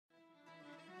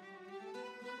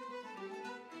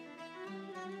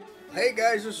Hey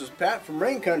guys, this is Pat from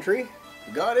Rain Country.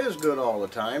 God is good all the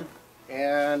time,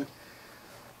 and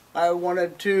I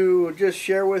wanted to just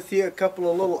share with you a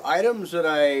couple of little items that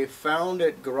I found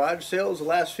at garage sales the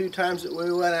last few times that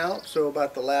we went out, so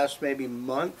about the last maybe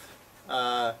month.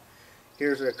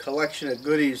 Here's a collection of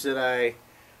goodies that I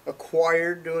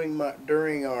acquired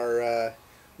during our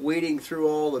weeding through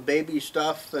all the baby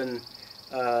stuff and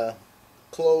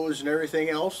clothes and everything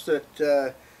else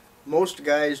that most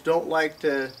guys don't like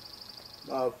to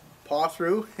paw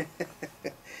through.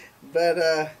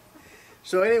 But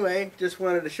so anyway, just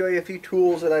wanted to show you a few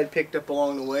tools that I picked up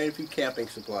along the way, a few camping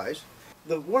supplies.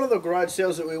 One of the garage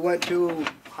sales that we went to,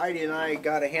 Heidi and I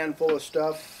got a handful of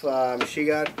stuff. She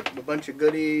got a bunch of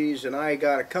goodies, and I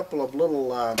got a couple of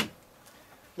little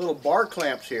bar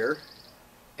clamps here.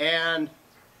 And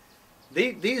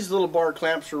these little bar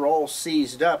clamps are all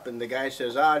seized up, and the guy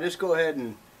says, just go ahead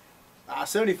and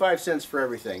 75 cents for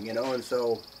everything, you know. And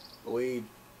so we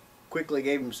quickly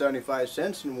gave him 75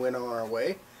 cents and went on our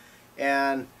way.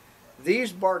 And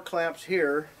these bar clamps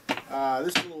here,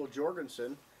 this is a little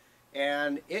Jorgensen,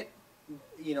 and it,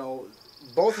 you know,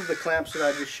 both of the clamps that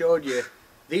I just showed you,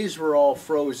 these were all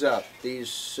froze up.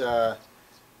 These the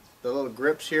little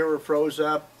grips here were froze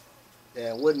up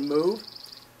and wouldn't move.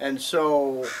 And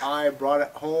so I brought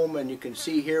it home, and you can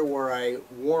see here where I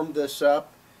warmed this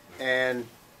up, and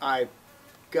I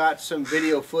got some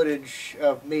video footage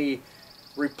of me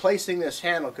replacing this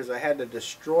handle, because I had to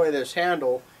destroy this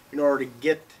handle in order to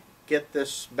get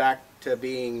this back to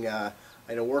being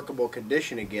in a workable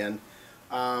condition again.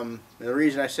 And the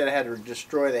reason I said I had to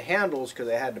destroy the handles because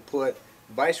I had to put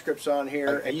vice grips on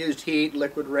here. I used heat,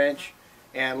 liquid wrench,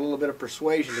 and a little bit of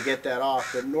persuasion to get that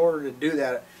off. But in order to do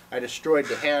that, I destroyed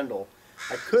the handle.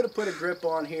 I could have put a grip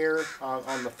on here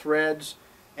on the threads,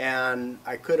 and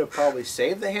I could have probably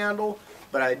saved the handle,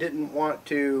 but I didn't want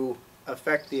to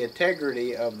affect the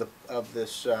integrity of the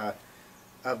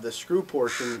screw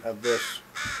portion of this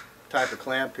type of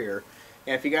clamp here.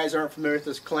 And if you guys aren't familiar with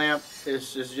this clamp,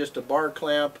 this is just a bar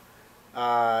clamp,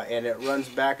 and it runs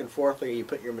back and forth. You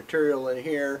put your material in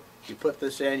here, you put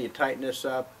this in, you tighten this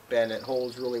up, and it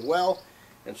holds really well.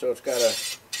 And so it's got a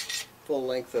full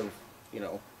length of, you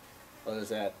know, what is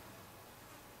that,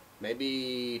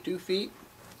 maybe 2 feet,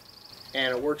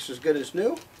 and it works as good as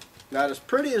new. Not as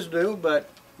pretty as new, but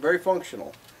very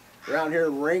functional. Around here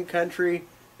in Rain Country,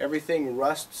 everything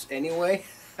rusts anyway,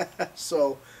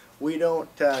 so we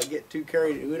don't get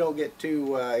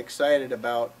too excited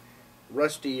about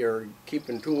rusty or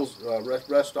keeping tools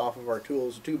rust off of our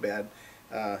tools too bad,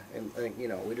 and you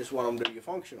know, we just want them to be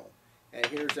functional. And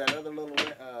here's that other little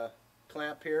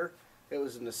clamp here. It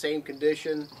was in the same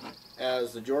condition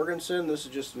as the Jorgensen. This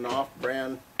is just an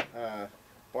off-brand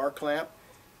bar clamp,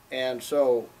 and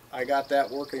so I got that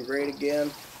working great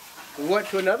again. We went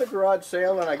to another garage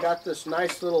sale, and I got this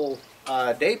nice little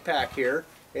day pack here.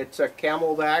 It's a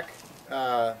Camelback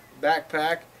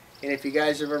backpack, and if you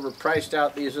guys have ever priced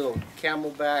out these little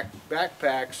Camelback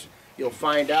backpacks, you'll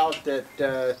find out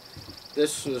that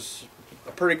this was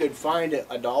a pretty good find at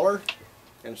 $1.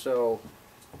 And so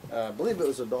I believe it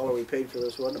was $1 we paid for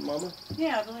this, wasn't it, Mama?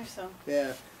 Yeah, I believe so.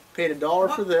 Yeah, paid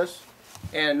 $1 for this,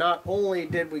 and not only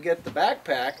did we get the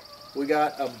backpack, we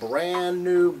got a brand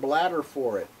new bladder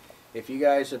for it. If you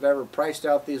guys have ever priced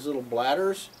out these little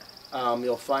bladders,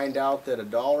 you'll find out that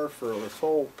 $1 for this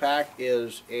whole pack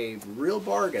is a real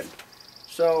bargain.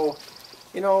 So,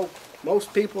 you know,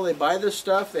 most people, they buy this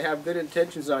stuff, they have good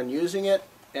intentions on using it,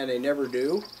 and they never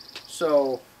do.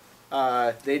 So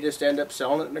they just end up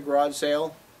selling it in a garage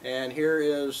sale. And here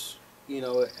is, you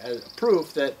know, as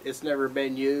proof that it's never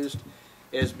been used,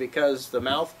 is because the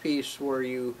mouthpiece where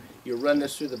you run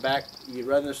this through the back, you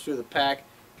run this through the pack,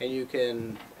 and you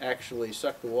can actually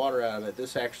suck the water out of it.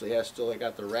 This actually has still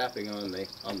got the wrapping on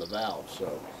the valve.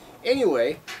 So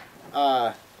anyway,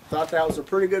 thought that was a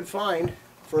pretty good find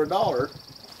for $1.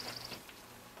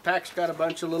 Pack's got a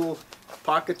bunch of little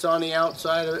pockets on the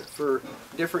outside of it for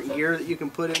different gear that you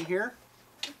can put in here.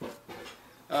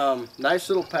 Nice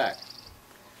little pack.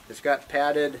 It's got a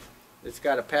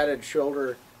padded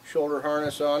shoulder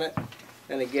harness on it.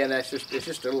 And again, it's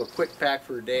just a little quick pack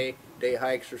for day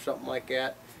hikes or something like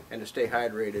that, and to stay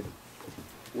hydrated.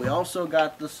 We also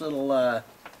got this little,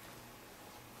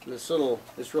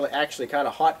 it's really actually kind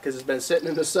of hot because it's been sitting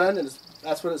in the sun, and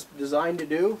that's what it's designed to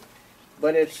do.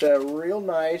 But it's a real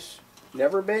nice,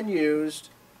 never been used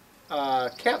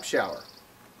camp shower.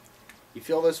 You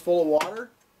fill this full of water,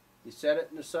 you set it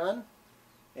in the sun,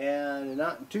 and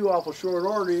not in too awful short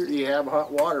order, you have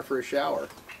hot water for a shower,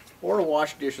 or to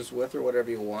wash dishes with, or whatever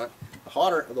you want.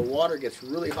 The water gets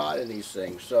really hot in these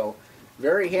things, so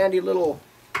very handy little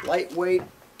lightweight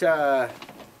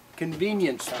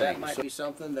convenience thing. That might be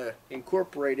something to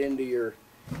incorporate into your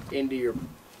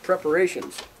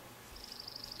preparations.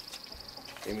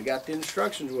 And we got the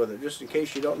instructions with it, just in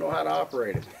case you don't know how to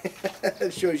operate it.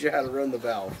 It shows you how to run the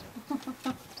valve.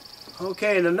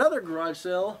 Okay, in another garage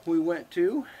sale we went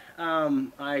to,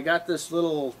 I got this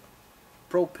little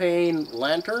propane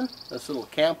lantern, this little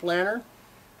camp lantern.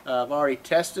 I've already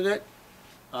tested it.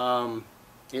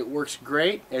 It works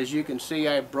great. As you can see,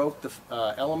 I broke the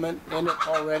element in it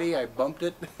already. I bumped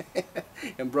it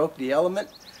and broke the element.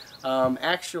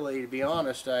 Actually, to be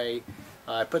honest, I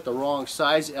put the wrong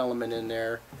size element in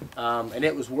there, and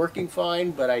it was working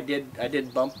fine. But I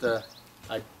did bump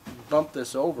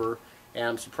this over, and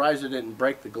I'm surprised it didn't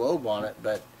break the globe on it.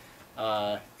 But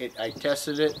I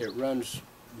tested it. It runs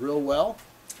real well,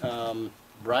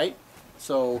 bright.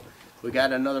 So we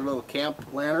got another little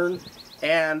camp lantern.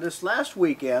 And this last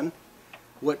weekend,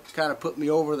 what kind of put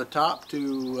me over the top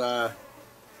to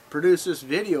produce this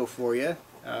video for you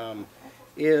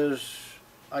is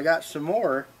I got some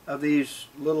more of these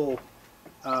little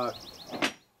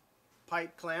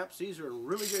pipe clamps. These are in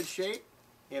really good shape.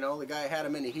 You know, the guy had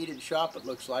them in a heated shop, it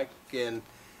looks like, and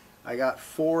I got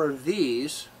 4 of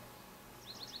these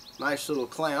nice little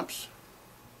clamps.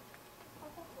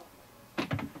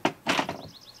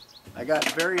 I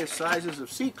got various sizes of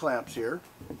C-clamps here.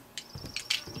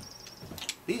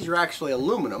 These are actually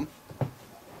aluminum.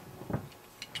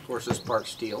 Of course, this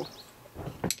part's steel.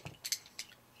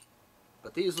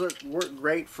 But these work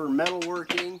great for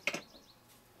metalworking.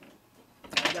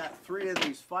 I got 3 of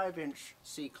these 5-inch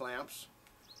C-clamps.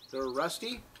 They're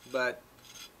rusty, but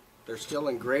they're still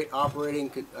in great operating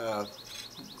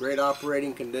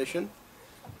condition.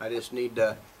 I just need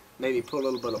to maybe put a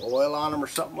little bit of oil on them or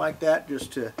something like that,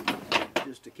 just to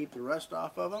keep the rust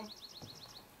off of them.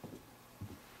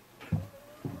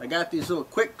 I got these little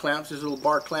quick clamps, these little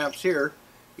bar clamps here.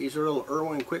 These are little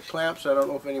Irwin quick clamps. I don't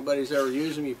know if anybody's ever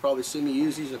used them. You probably see me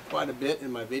use these quite a bit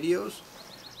in my videos.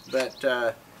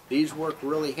 But these work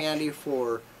really handy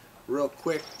for real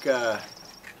quick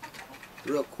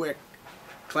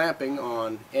clamping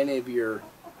on any of your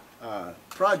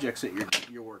projects that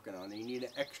you're working on. You need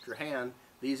an extra hand.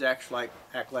 These act like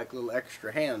little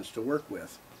extra hands to work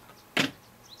with.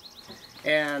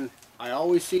 And I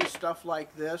always see stuff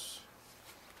like this.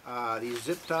 These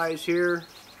zip ties here,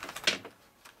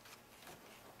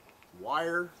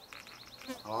 wire.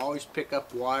 I'll always pick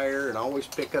up wire and always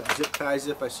pick up zip ties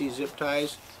if I see zip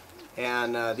ties.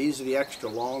 And these are the extra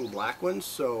long black ones,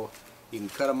 so you can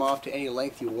cut them off to any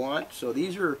length you want. So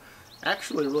these are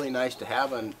actually really nice to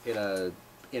have in your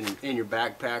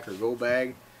backpack or go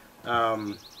bag,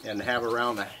 and have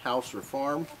around the house or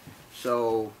farm.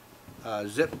 So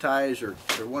zip ties are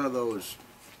one of those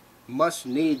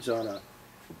must-needs on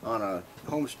a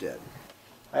homestead.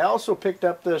 I also picked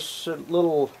up this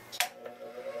little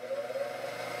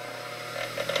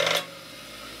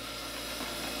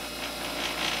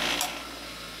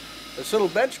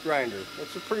bench grinder.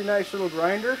 It's a pretty nice little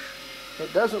grinder.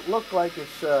 It doesn't look like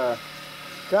it's got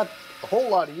a whole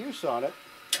lot of use on it.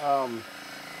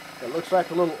 It looks like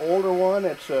a little older one.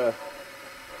 It's a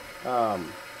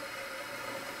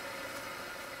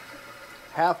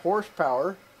half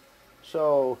horsepower,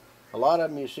 so a lot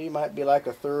of them you see might be like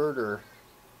a third or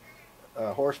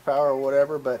horsepower or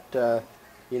whatever, but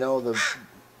you know,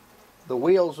 the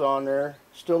wheels on there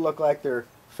still look like they're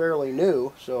fairly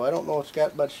new, so I don't know if it's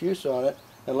got much use on it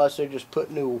unless they just put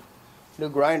new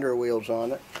grinder wheels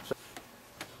on it. So,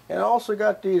 and I also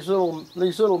got these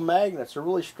little magnets. They're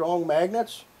really strong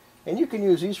magnets, and you can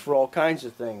use these for all kinds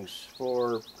of things.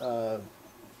 For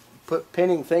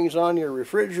pinning things on your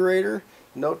refrigerator,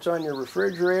 notes on your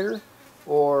refrigerator,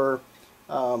 or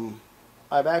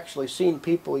I've actually seen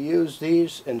people use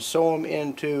these and sew them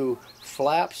into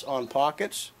flaps on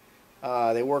pockets.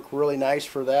 They work really nice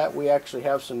for that. We actually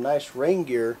have some nice rain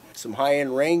gear, some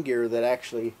high-end rain gear that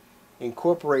actually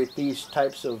incorporate these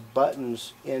types of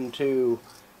buttons into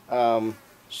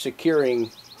securing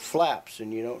flaps,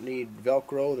 and you don't need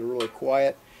Velcro. They're really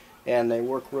quiet, and they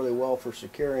work really well for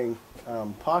securing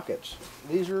pockets.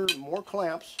 These are more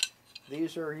clamps.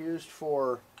 These are used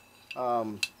for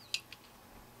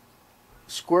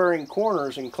squaring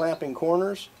corners and clamping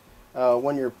corners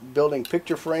when you're building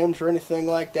picture frames or anything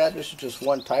like that. This is just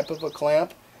one type of a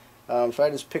clamp. So I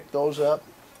just picked those up.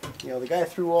 You know, the guy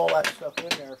threw all that stuff in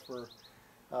there for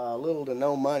little to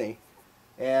no money.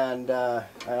 And I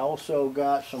also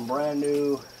got some brand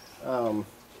new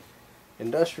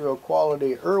industrial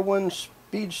quality Irwin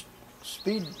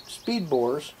speed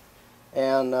bores,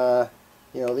 and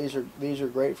you know, these are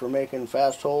great for making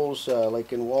fast holes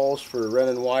like in walls for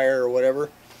running wire or whatever.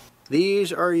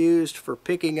 These are used for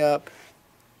picking up.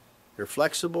 They're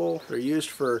flexible. They're used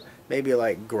for maybe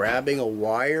like grabbing a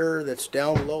wire that's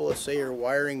down low. Let's say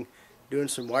you're doing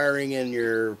some wiring in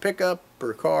your pickup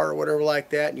or car or whatever like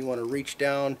that, and you want to reach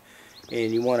down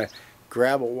and you want to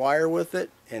grab a wire with it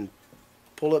and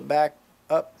pull it back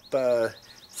up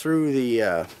through the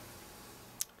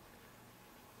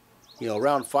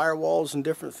around firewalls and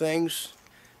different things.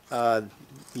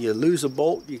 You lose a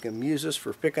bolt, you can use this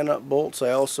for picking up bolts.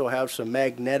 I also have some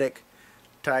magnetic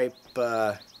type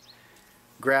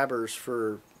grabbers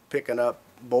for picking up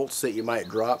bolts that you might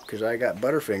drop, because I got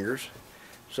butterfingers.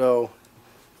 So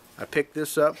I picked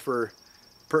this up for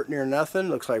pert near nothing.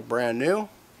 Looks like brand new.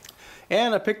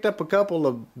 And I picked up a couple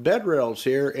of bed rails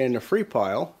here in the free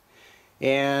pile,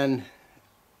 and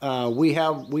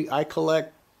I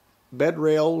collect bed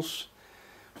rails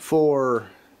for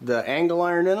the angle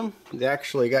iron in them. They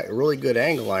actually got really good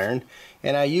angle iron,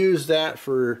 and I use that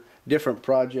for different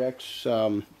projects.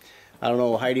 I don't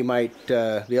know, Heidi might be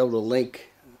able to link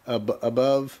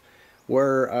above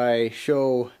where I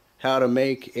show how to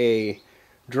make a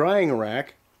drying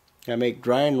rack. I make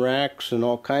drying racks and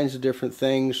all kinds of different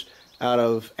things out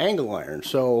of angle iron.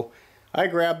 So I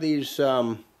grab these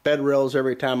bed rails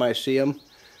every time I see them,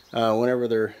 whenever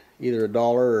they're either $1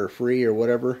 or free or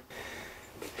whatever.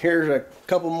 Here's a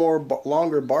couple more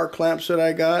longer bar clamps that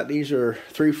I got. These are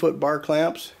 3-foot bar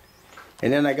clamps.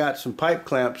 And then I got some pipe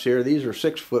clamps here. These are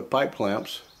 6-foot pipe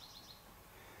clamps.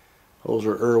 Those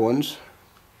are Irwins.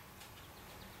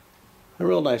 They're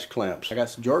real nice clamps. I got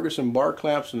some Jorgensen bar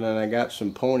clamps, and then I got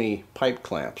some Pony pipe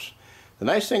clamps. The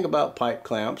nice thing about pipe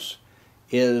clamps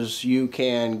is you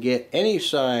can get any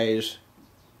size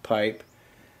pipe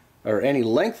or any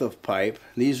length of pipe.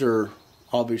 These are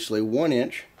obviously 1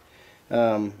 inch.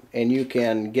 And you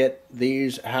can get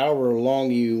these however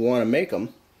long you want to make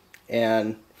them,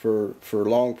 and for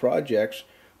long projects.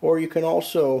 Or you can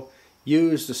also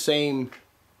use the same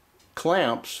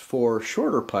clamps for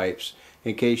shorter pipes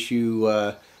in case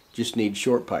you just need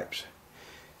short pipes.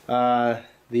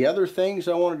 The other things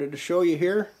I wanted to show you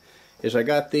here is I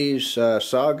got these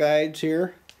saw guides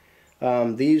here.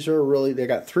 These are really, they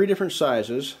got 3 different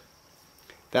sizes.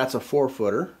 That's a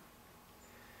 4-footer.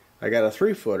 I got a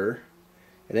 3-footer.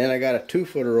 And then I got a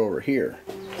 2-footer over here.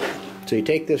 So you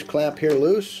take this clamp here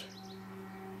loose,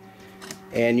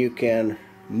 and you can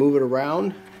move it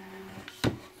around.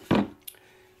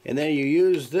 And then you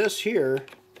use this here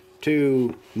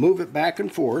to move it back and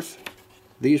forth.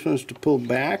 These ones to pull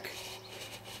back,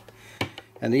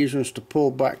 and these ones to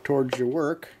pull back towards your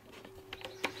work.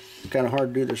 Kind of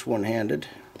hard to do this one-handed.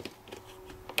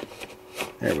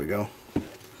 There we go.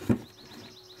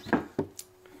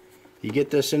 You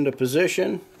get this into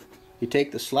position, you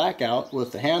take the slack out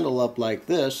with the handle up like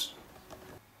this,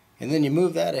 and then you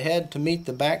move that ahead to meet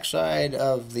the back side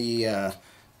of the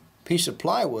piece of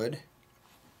plywood.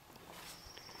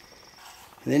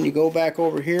 And then you go back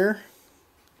over here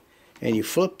and you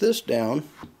flip this down,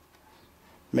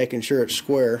 making sure it's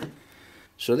square.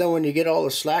 So then when you get all the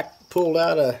slack pulled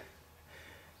out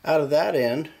of that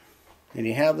end, and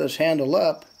you have this handle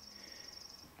up,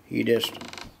 you just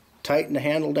tighten the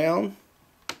handle down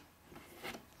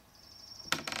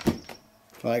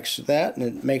like that, and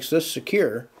it makes this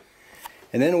secure.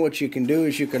 And then what you can do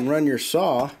is you can run your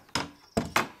saw,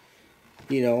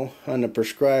 on the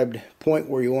prescribed point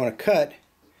where you want to cut,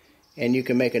 and you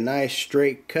can make a nice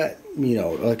straight cut,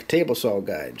 like a table saw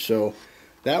guide. So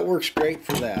that works great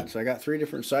for that. So I got 3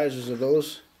 different sizes of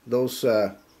those.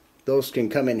 Those can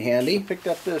come in handy. Picked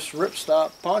up this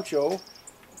ripstop poncho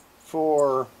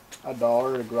for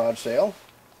 $1 at a garage sale.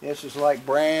 This is like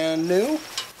brand new.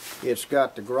 It's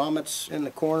got the grommets in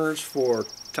the corners for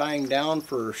tying down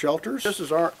for shelters. This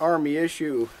is our Army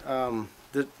issue. I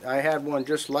had one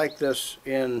just like this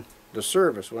in the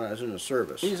service when I was in the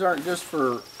service. These aren't just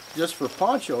for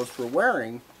ponchos for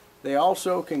wearing. They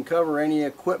also can cover any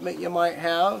equipment you might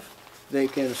have. They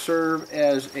can serve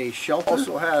as a shelter.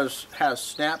 Also has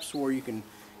snaps where you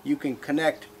can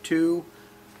connect 2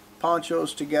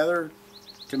 ponchos together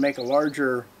to make a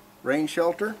larger rain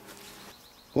shelter.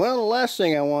 Well, the last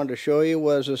thing I wanted to show you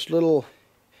was this little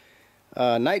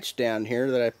nightstand here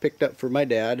that I picked up for my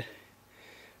dad.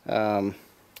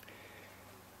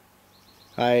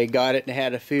 I got it and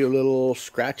had a few little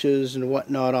scratches and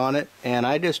whatnot on it, and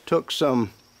I just took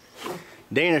some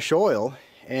Danish oil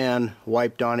and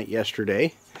wiped on it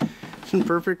yesterday. It's in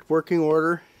perfect working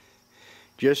order.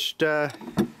 Just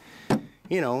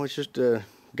it's just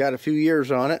got a few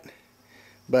years on it,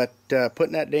 but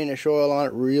putting that Danish oil on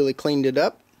it really cleaned it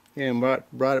up and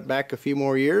brought it back a few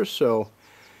more years. So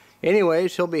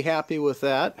anyways, he'll be happy with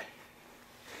that.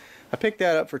 I picked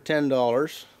that up for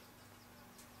 $10.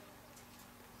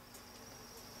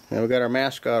 And we got our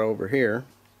mascot over here.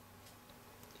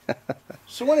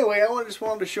 So anyway, I just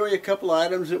wanted to show you a couple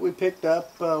items that we picked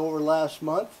up over last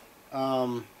month.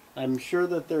 I'm sure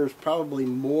that there's probably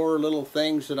more little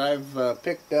things that I've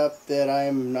picked up that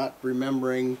I'm not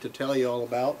remembering to tell you all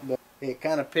about, but it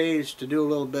kind of pays to do a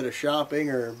little bit of shopping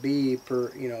or be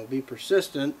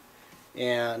persistent.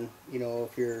 And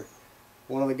if you're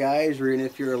one of the guys, or even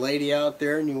if you're a lady out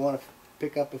there and you want to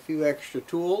pick up a few extra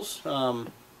tools,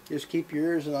 just keep your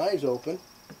ears and eyes open,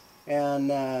 and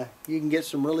you can get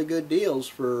some really good deals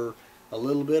for a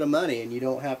little bit of money, and you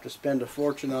don't have to spend a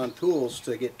fortune on tools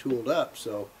to get tooled up.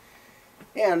 So,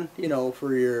 and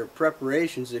for your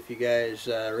preparations, if you guys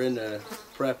are into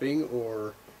prepping,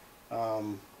 or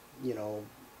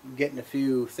getting a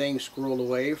few things squirreled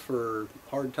away for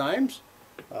hard times,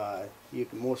 you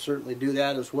can most certainly do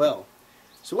that as well.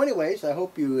 So anyways, I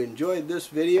hope you enjoyed this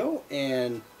video,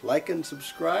 and like and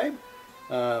subscribe.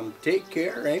 Take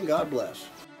care, and God bless.